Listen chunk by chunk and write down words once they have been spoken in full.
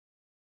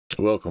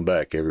Welcome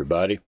back,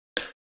 everybody.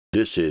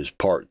 This is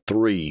part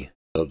 3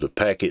 of the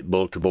packet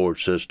bulletin board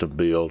system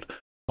build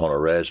on a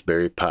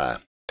Raspberry Pi.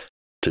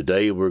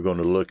 Today we're going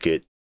to look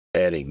at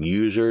adding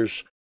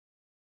users,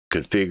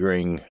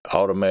 configuring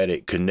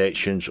automatic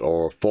connections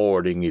or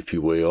forwarding, if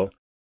you will,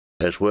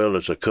 as well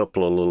as a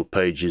couple of little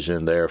pages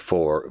in there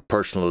for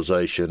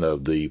personalization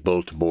of the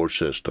bulletin board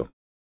system.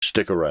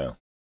 Stick around.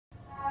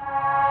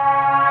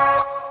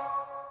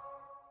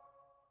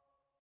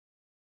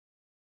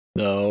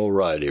 All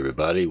right,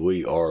 everybody,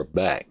 we are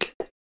back.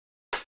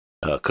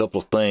 A couple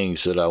of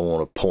things that I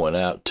want to point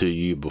out to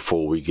you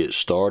before we get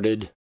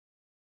started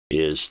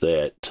is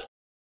that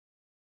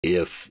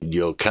if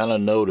you'll kind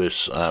of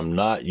notice, I'm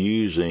not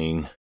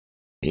using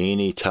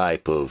any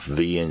type of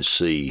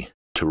VNC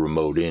to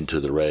remote into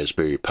the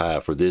Raspberry Pi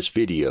for this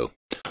video.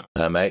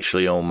 I'm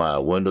actually on my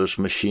Windows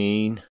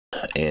machine,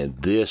 and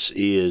this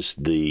is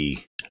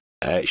the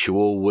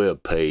actual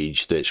web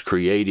page that's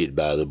created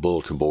by the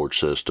bulletin board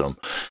system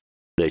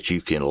that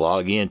you can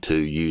log into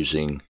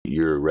using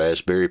your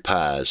Raspberry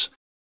Pi's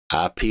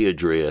IP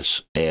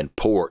address and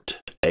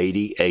port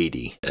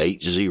 8080.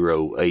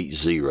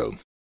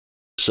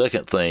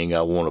 Second thing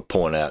I want to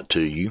point out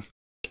to you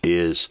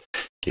is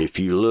if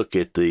you look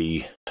at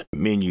the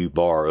menu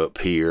bar up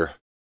here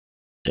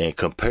and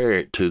compare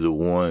it to the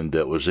one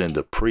that was in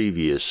the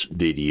previous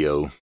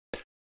video,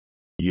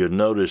 you'll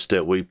notice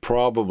that we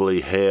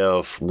probably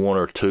have one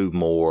or two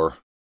more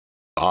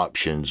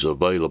options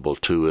available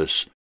to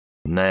us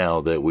now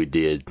than we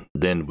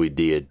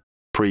did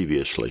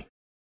previously.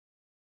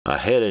 I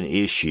had an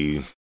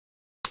issue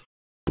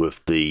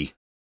with the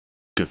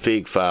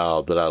config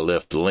file that I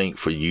left the link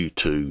for you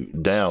to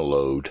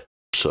download,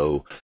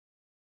 so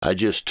I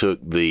just took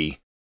the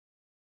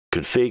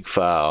config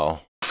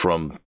file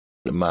from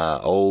my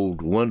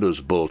old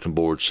Windows bulletin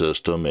board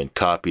system and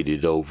copied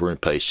it over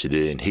and pasted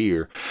it in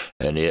here,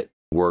 and it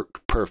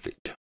worked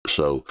perfect.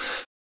 So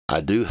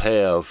I do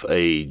have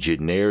a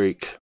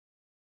generic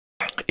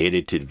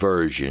edited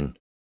version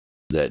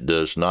that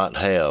does not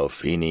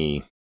have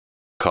any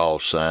call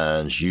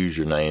signs,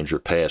 usernames, or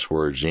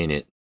passwords in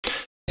it.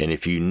 And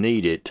if you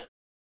need it,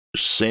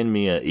 send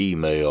me an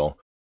email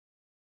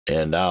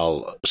and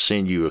I'll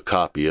send you a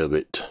copy of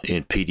it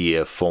in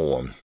PDF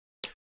form.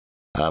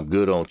 I'm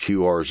good on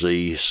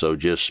QRZ, so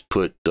just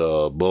put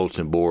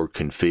bulletin board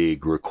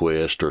config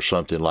request or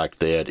something like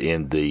that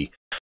in the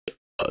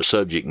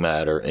subject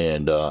matter,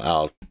 and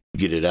I'll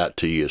get it out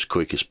to you as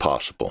quick as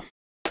possible.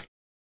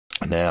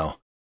 Now,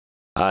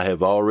 I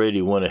have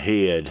already went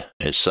ahead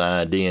and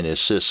signed in as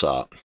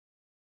sysop,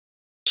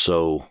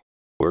 so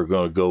we're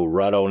going to go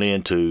right on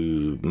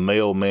into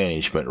mail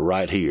management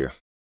right here.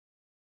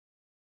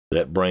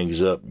 That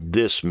brings up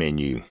this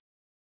menu.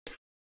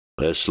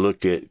 Let's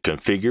look at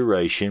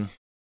configuration.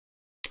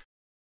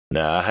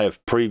 Now, I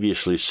have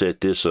previously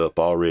set this up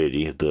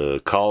already.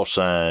 The call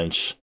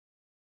signs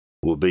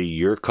will be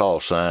your call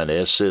sign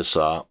as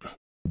sysop.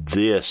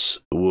 This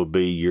will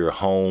be your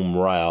home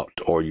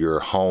route or your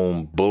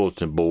home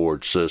bulletin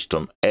board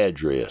system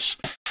address.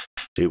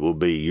 It will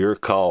be your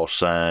call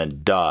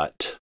sign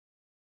dot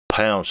 #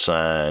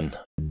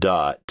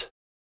 dot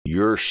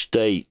your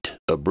state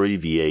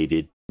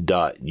abbreviated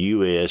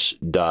 .us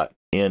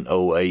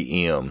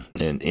 .NOAM,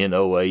 and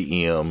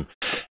NOAM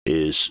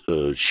is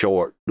a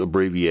short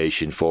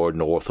abbreviation for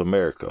North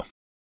America.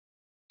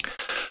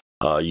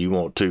 You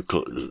want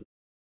to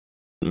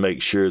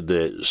make sure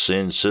that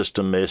send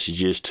system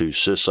messages to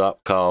sysop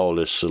call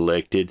is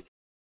selected,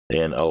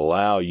 and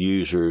allow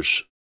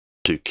users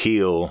to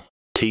kill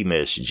T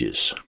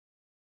messages.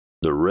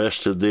 The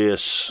rest of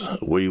this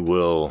we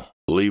will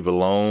leave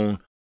alone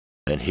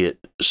and hit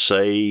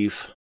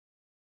save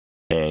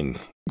and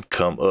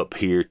come up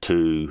here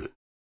to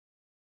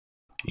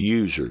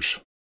users.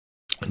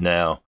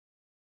 Now,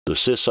 the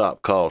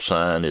sysop call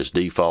sign is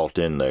default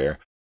in there,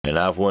 and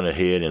I've went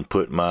ahead and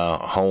put my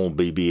home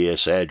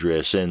BBS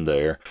address in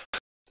there.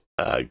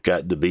 I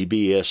got the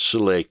BBS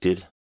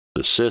selected,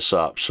 the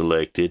sysop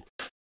selected,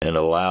 and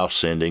allow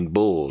sending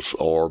bulls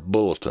or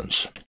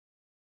bulletins.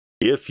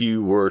 If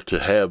you were to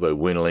have a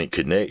WinLink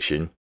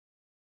connection,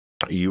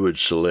 you would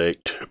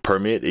select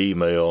permit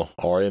email,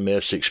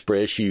 RMS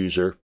Express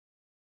user,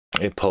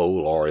 and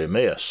poll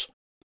RMS.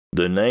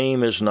 The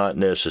name is not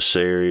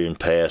necessary, and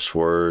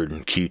password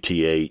and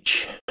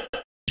QTH,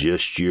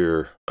 just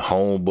your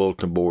home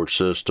bulletin board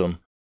system.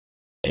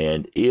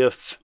 And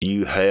if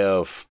you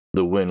have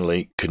the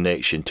WinLink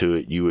connection to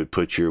it, you would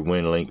put your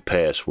WinLink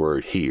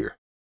password here.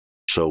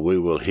 So we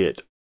will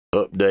hit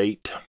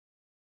update,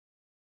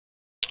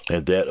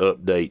 and that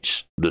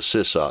updates the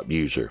sysop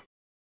user.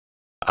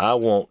 I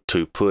want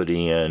to put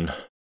in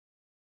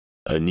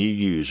a new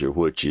user,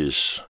 which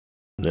is,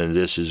 and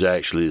this is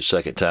actually the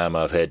second time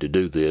I've had to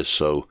do this,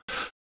 so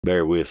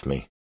bear with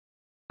me.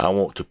 I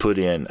want to put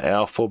in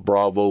Alpha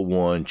Bravo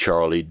 1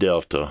 Charlie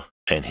Delta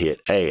and hit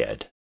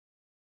add.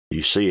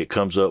 You see it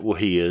comes up with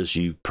his.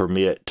 You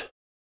permit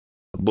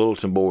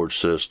bulletin board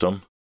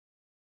system,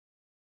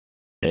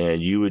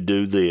 and you would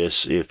do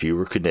this if you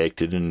were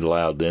connected and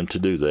allowed them to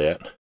do that.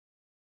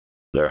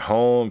 their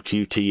home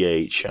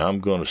QTH, I'm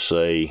going to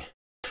say,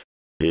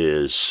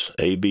 is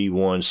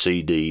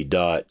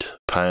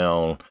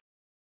ab1cd.pound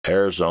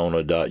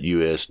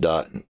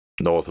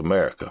arizona.us.North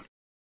America.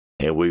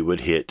 And we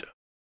would hit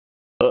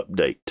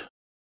update.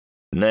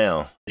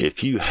 Now,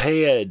 if you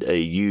had a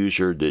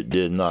user that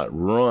did not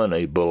run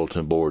a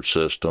bulletin board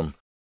system,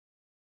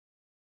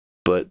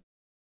 but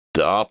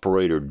the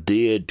operator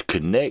did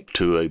connect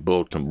to a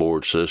bulletin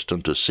board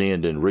system to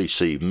send and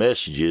receive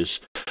messages,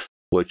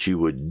 what you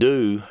would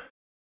do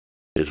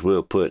is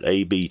we'll put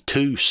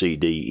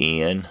AB2CD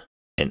in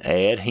and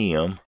add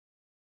him,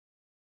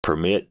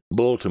 permit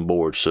bulletin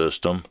board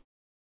system,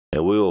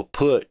 and we'll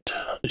put,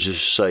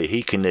 just say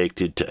he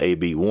connected to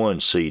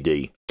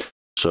AB1CD.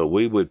 So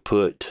we would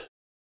put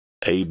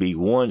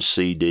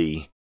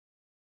AB1CD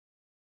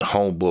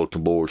home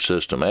bulletin board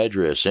system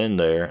address in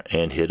there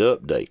and hit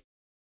update.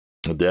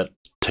 That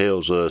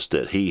tells us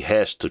that he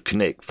has to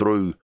connect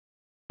through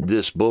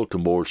this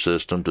bulletin board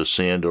system to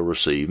send or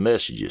receive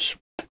messages.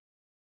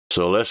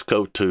 So let's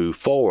go to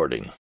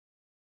forwarding.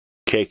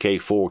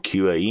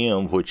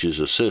 KK4QAM, which is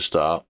a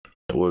systop,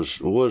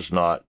 was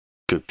not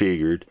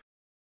configured,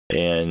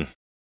 and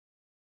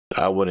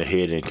I went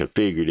ahead and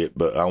configured it,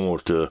 but I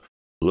want to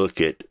look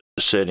at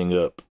setting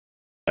up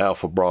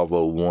Alpha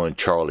Bravo 1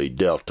 Charlie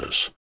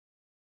Deltas.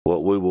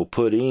 What we will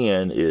put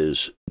in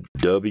is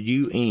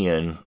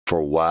WN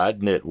for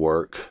wide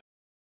network.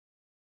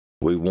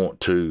 We want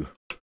to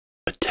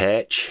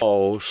attach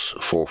pause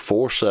for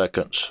 4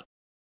 seconds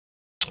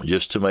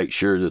just to make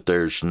sure that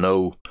there's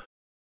no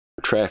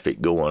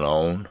traffic going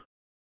on.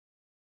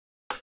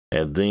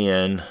 And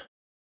then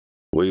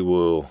we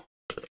will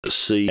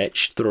see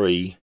attach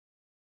 3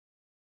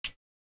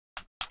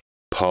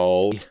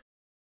 pause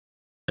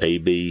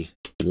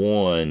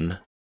AB1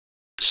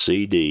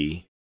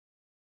 CD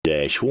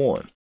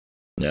 -1.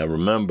 Now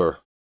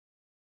remember,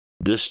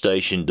 this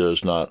station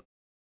does not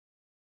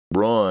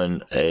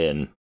run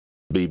an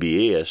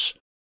BBS,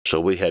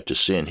 so we have to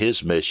send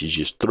his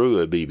messages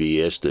through a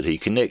BBS that he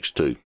connects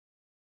to.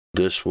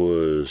 This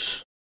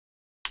was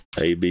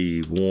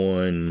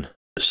AB1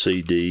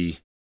 CD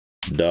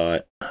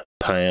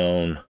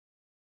 .pound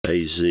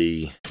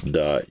az.us.NOAM,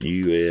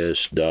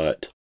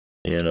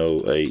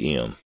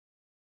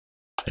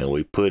 and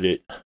we put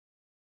it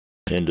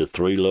into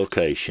 3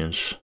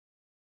 locations.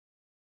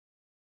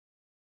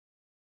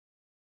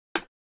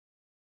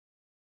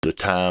 The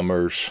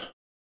timers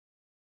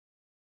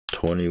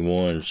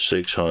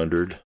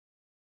 21600,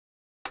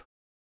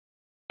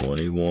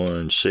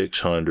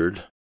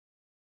 21600,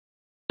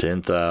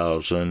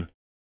 10,000.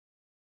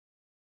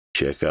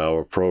 Check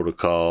our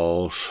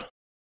protocols,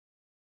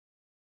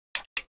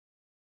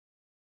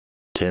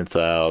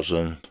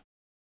 10,000,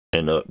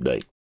 and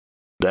update.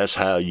 That's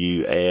how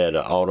you add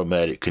an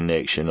automatic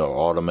connection or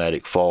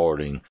automatic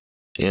forwarding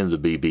in the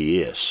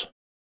BBS.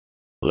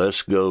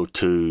 Let's go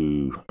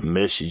to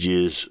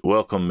messages,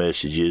 welcome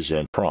messages,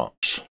 and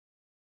prompts.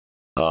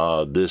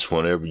 This,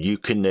 whenever you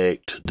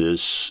connect,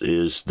 this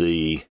is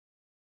the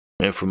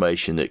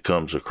information that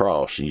comes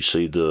across. You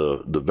see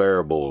the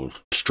variable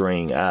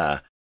string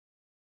I,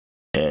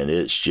 and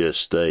it's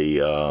just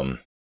a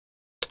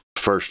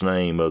first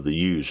name of the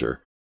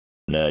user.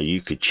 Now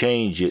you could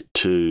change it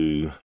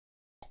to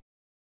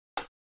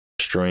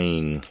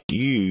string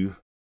U,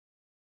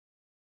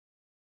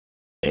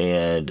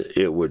 and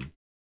it would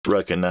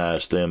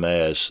recognize them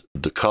as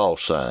the call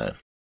sign.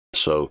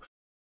 So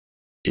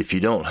if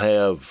you don't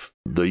have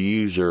the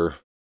user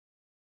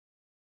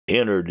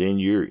entered in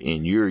your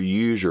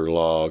user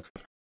log,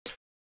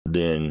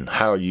 then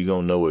how are you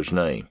going to know his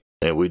name?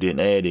 And we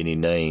didn't add any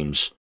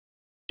names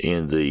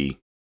in the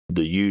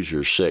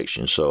user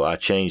section, so I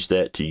changed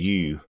that to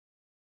U,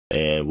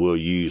 and we'll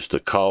use the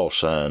call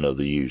sign of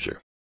the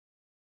user.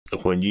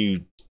 When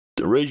you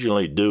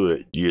originally do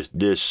it,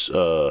 this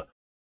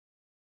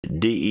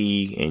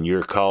DE and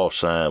your call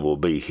sign will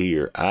be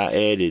here. I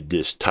added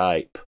this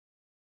type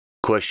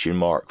question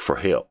mark for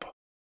help.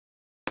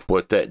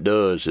 What that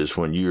does is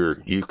when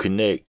you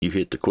connect, you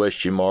hit the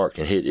question mark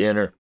and hit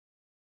enter.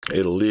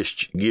 It'll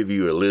give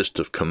you a list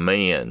of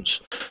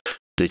commands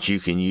that you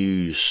can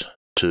use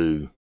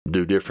to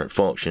do different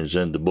functions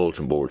in the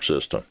bulletin board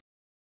system.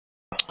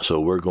 So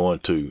we're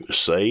going to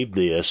save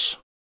this,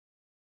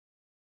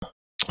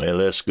 and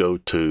let's go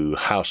to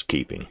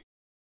housekeeping.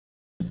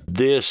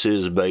 This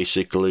is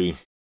basically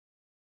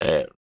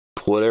at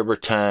whatever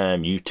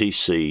time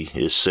UTC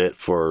is set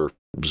for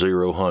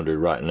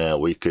 0-100 right now.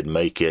 We could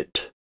make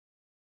it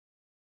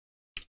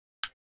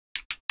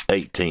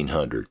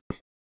 1800.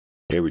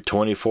 Every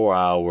 24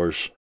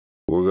 hours,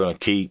 we're going to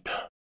keep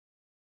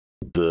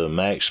the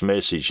max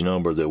message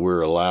number that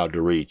we're allowed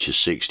to reach is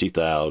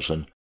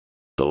 60,000.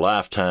 The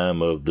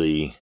lifetime of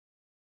the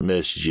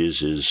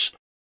messages is,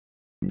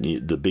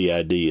 the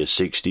BID is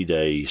 60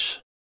 days.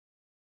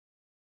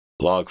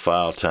 Log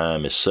file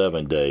time is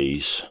 7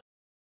 days.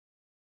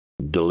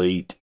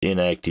 Delete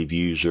inactive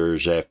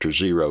users after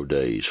 0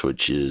 days,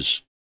 which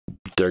is,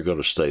 they're going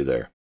to stay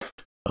there.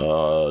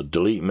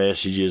 Delete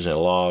messages and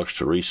logs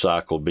to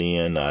recycle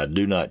bin. I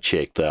do not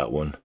check that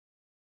one.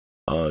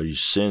 You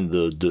send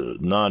the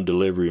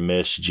non-delivery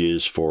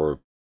messages for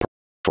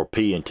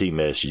P&T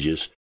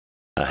messages.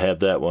 I have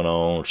that one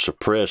on.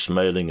 Suppress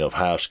mailing of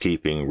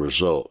housekeeping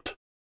result.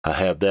 I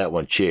have that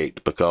one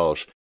checked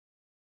because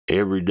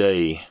every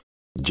day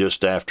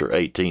just after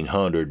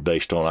 1800,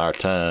 based on our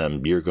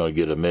time, you're going to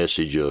get a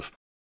message of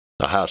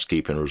a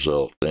housekeeping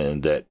result,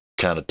 and that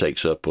kind of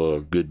takes up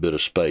a good bit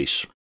of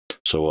space.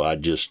 So I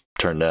just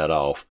turn that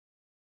off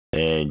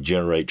and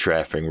generate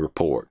traffic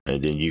report,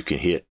 and then you can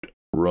hit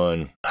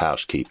run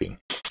housekeeping.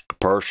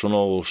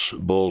 Personals,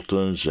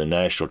 bulletins, and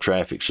national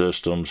traffic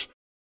systems,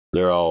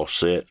 they're all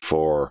set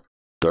for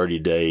 30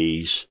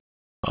 days,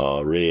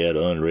 read,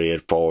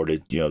 unread,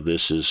 forwarded.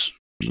 This is,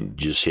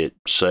 just hit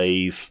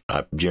save.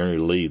 I generally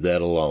leave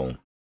that alone.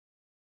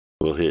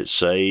 We'll hit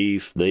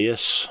save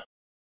this.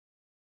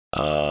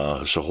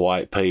 It's a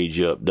white page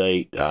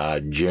update. I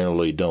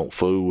generally don't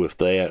fool with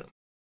that.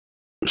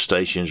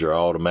 Stations are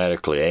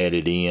automatically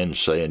added in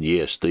saying,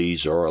 yes,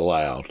 these are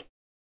allowed.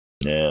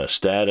 Now,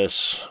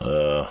 status,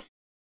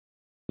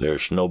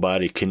 there's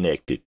nobody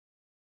connected.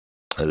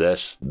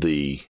 That's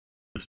the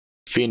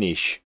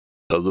finish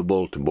of the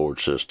bulletin board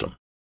system.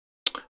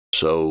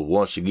 So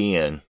once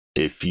again,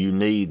 if you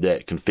need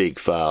that config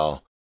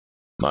file,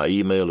 my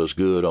email is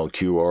good on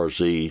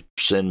QRZ.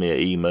 Send me an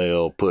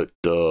email, put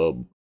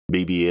BBS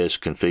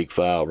config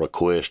file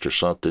request or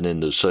something in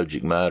the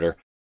subject matter,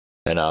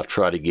 and I'll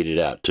try to get it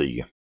out to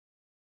you.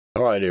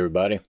 All right,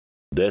 everybody.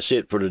 That's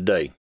it for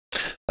today.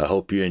 I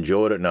hope you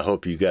enjoyed it, and I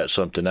hope you got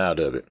something out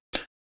of it.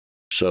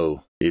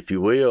 So, if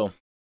you will,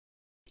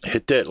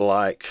 hit that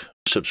like,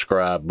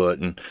 subscribe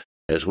button,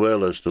 as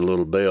well as the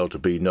little bell to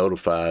be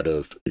notified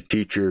of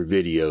future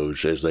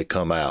videos as they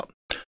come out.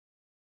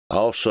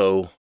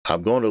 Also,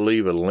 I'm going to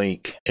leave a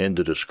link in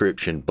the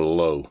description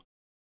below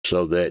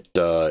so that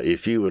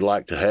if you would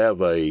like to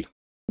have a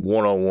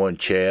one-on-one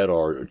chat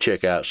or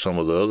check out some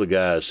of the other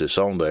guys that's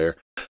on there,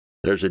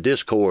 there's a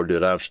Discord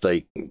that I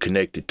stay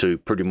connected to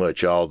pretty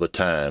much all the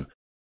time.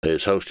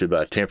 It's hosted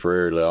by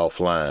Temporarily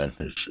Offline,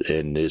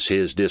 and it's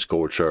his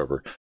Discord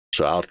server.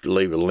 So I'll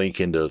leave a link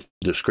in the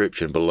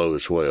description below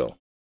as well.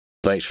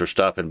 Thanks for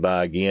stopping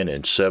by again,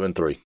 and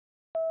 7-3.